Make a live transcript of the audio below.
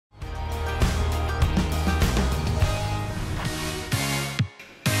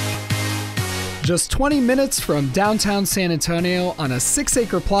Just 20 minutes from downtown San Antonio on a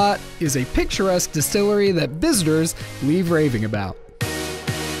 6-acre plot is a picturesque distillery that visitors leave raving about.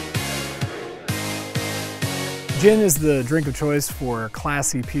 Gin is the drink of choice for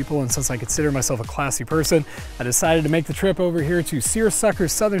classy people, and since I consider myself a classy person, I decided to make the trip over here to Seersucker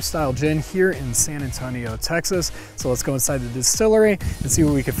Southern Style Gin here in San Antonio, Texas. So let's go inside the distillery and see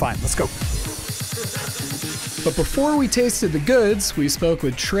what we can find. Let's go. But before we tasted the goods, we spoke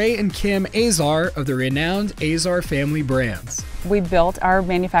with Trey and Kim Azar of the renowned Azar family brands. We built our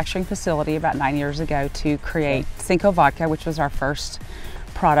manufacturing facility about 9 years ago to create Cinco Vodka, which was our first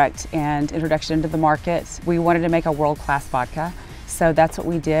product and introduction into the market. We wanted to make a world-class vodka, so that's what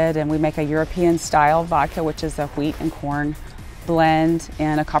we did, and we make a European style vodka, which is a wheat and corn blend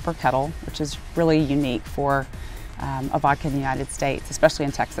in a copper kettle, which is really unique for a vodka in the United States, especially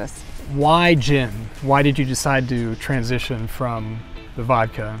in Texas. Why gin? Why did you decide to transition from the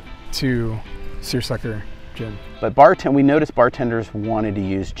vodka to Seersucker gin? But we noticed bartenders wanted to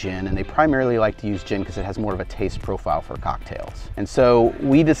use gin, and they primarily like to use gin because it has more of a taste profile for cocktails. And so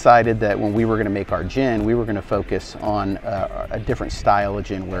we decided that when we were going to make our gin, we were going to focus on a different style of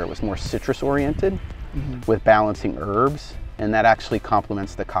gin where it was more citrus oriented with balancing herbs, and that actually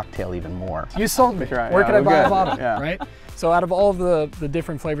complements the cocktail even more. You sold me. Where can I buy a bottle, right? So out of all of the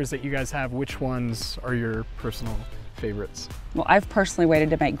different flavors that you guys have, which ones are your personal favorites? Well, I've personally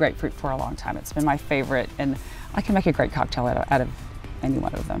waited to make grapefruit for a long time. It's been my favorite, and I can make a great cocktail out of any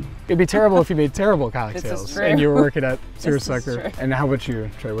one of them. It'd be terrible if you made terrible cocktails. This is true. And you were working at Seersucker. And how about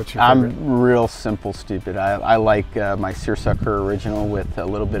you, Trey? What's your favorite? I'm real simple stupid. I like my Seersucker original with a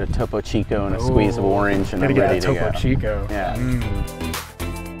little bit of Topo Chico and a squeeze of orange, and I'm ready to go. Topo Chico. Yeah.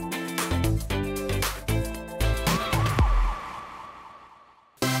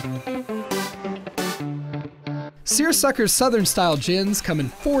 Seersucker's Southern Style gins come in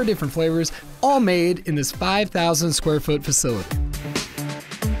 4 different flavors, all made in this 5,000 square foot facility.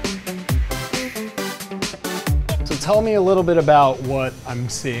 So tell me a little bit about what I'm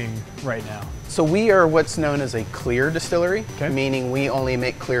seeing right now. So we are what's known as a clear distillery, meaning we only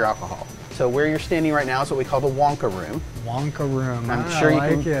make clear alcohol. So where you're standing right now is what we call the Wonka room. Wonka room. I'm sure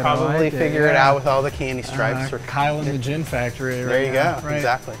you can probably figure it out with all the candy stripes. Kyle in the gin factory. There you go,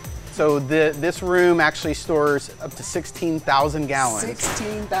 exactly. So this room actually stores up to 16,000 gallons.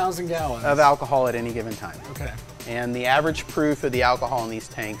 16,000 gallons. Of alcohol at any given time. Okay. And the average proof of the alcohol in these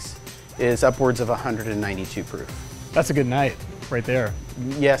tanks is upwards of 192 proof. That's a good night right there.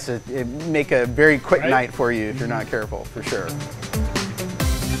 Yes, it make a very quick night for you if you're not careful, for sure.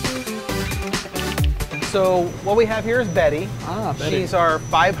 So what we have here is Betty. Betty. She's our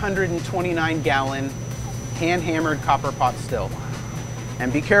 529 gallon hand-hammered copper pot still.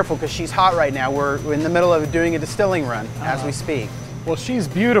 And be careful because she's hot right now. We're in the middle of doing a distilling run as we speak. Well, she's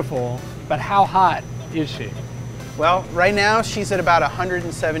beautiful, but how hot is she? Well, right now she's at about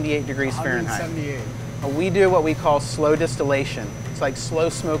 178 degrees Fahrenheit. 178. We do what we call slow distillation. It's like slow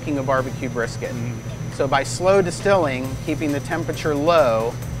smoking a barbecue brisket. So by slow distilling, keeping the temperature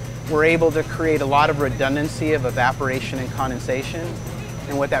low, we're able to create a lot of redundancy of evaporation and condensation.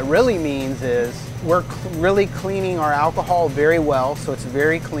 And what that really means is we're really cleaning our alcohol very well, so it's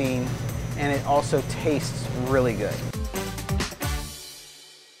very clean, and it also tastes really good.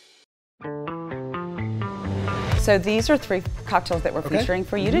 So these are 3 cocktails that we're featuring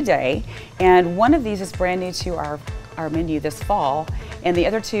for you today, and one of these is brand new to our menu this fall, and the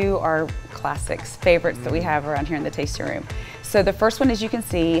other 2 are classics, favorites that we have around here in the tasting room. So the first one, as you can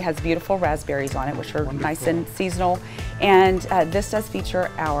see, has beautiful raspberries on it, which are nice and seasonal. And this does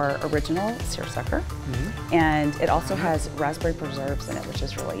feature our original Seersucker. And it also has raspberry preserves in it, which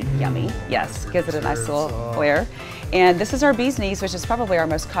is really yummy. Yes, gives it a nice little flair. And this is our Bee's Knees, which is probably our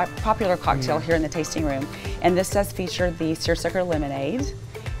most popular cocktail here in the tasting room. And this does feature the Seersucker lemonade.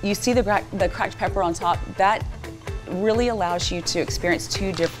 You see the cracked pepper on top. That really allows you to experience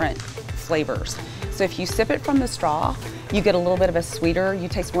 2 different flavors. So if you sip it from the straw, you get a little bit of a sweeter, you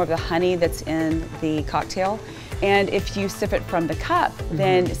taste more of the honey that's in the cocktail. And if you sip it from the cup,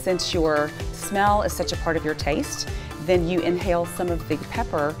 then since your smell is such a part of your taste, then you inhale some of the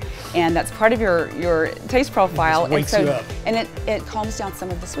pepper, and that's part of your taste profile. It wakes you up. And it calms down some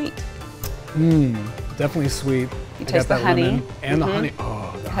of the sweet. Definitely sweet. You taste the honey. And the honey.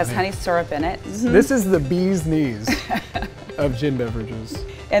 Oh, it has honey syrup in it. This is the Bee's Knees of gin beverages.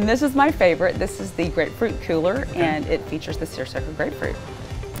 And this is my favorite. This is the grapefruit cooler, and it features the Seersucker grapefruit.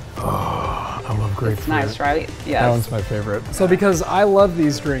 Oh, I love grapefruit. It's nice, right? Yes. That one's my favorite. So because I love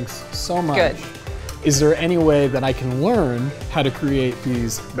these drinks so much, Is there any way that I can learn how to create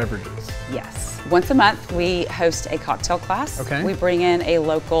these beverages? Yes. Once a month, we host a cocktail class. Okay. We bring in a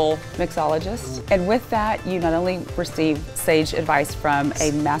local mixologist. And with that, you not only receive sage advice from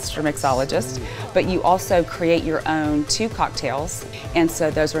a master mixologist, but you also create your own 2 cocktails. And so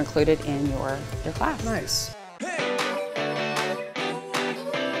those are included in your class. Nice.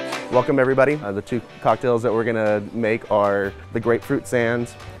 Welcome everybody. The 2 cocktails that we're gonna make are the grapefruit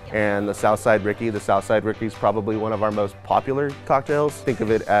sands and the Southside Rickey. The Southside Rickey is probably one of our most popular cocktails. Think of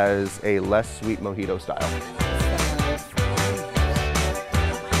it as a less sweet mojito style.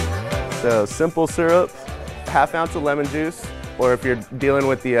 So simple syrup, 1/2 ounce of lemon juice, or if you're dealing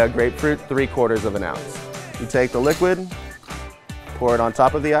with the grapefruit, 3/4 of an ounce. You take the liquid, pour it on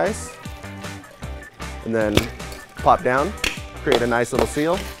top of the ice, and then pop down, create a nice little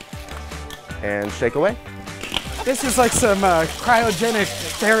seal, and shake away. This is like some cryogenic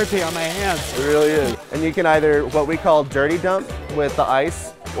therapy on my hands. It really is. And you can either, what we call dirty dump with the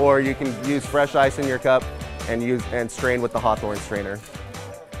ice, or you can use fresh ice in your cup and strain with the Hawthorne strainer.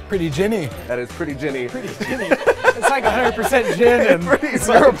 Pretty ginny. That is pretty ginny. Pretty ginny. It's like 100% gin and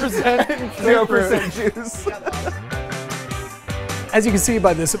 0% juice. As you can see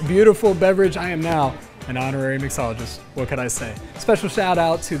by this beautiful beverage, I am now an honorary mixologist. What can I say? Special shout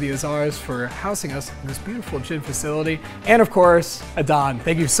out to the Azars for housing us in this beautiful gin facility. And of course, Adon,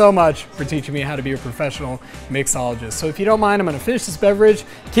 thank you so much for teaching me how to be a professional mixologist. So if you don't mind, I'm gonna finish this beverage.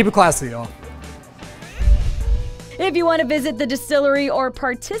 Keep it classy, y'all. If you want to visit the distillery or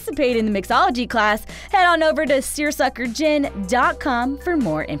participate in the mixology class, head on over to seersuckergin.com for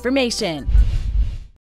more information.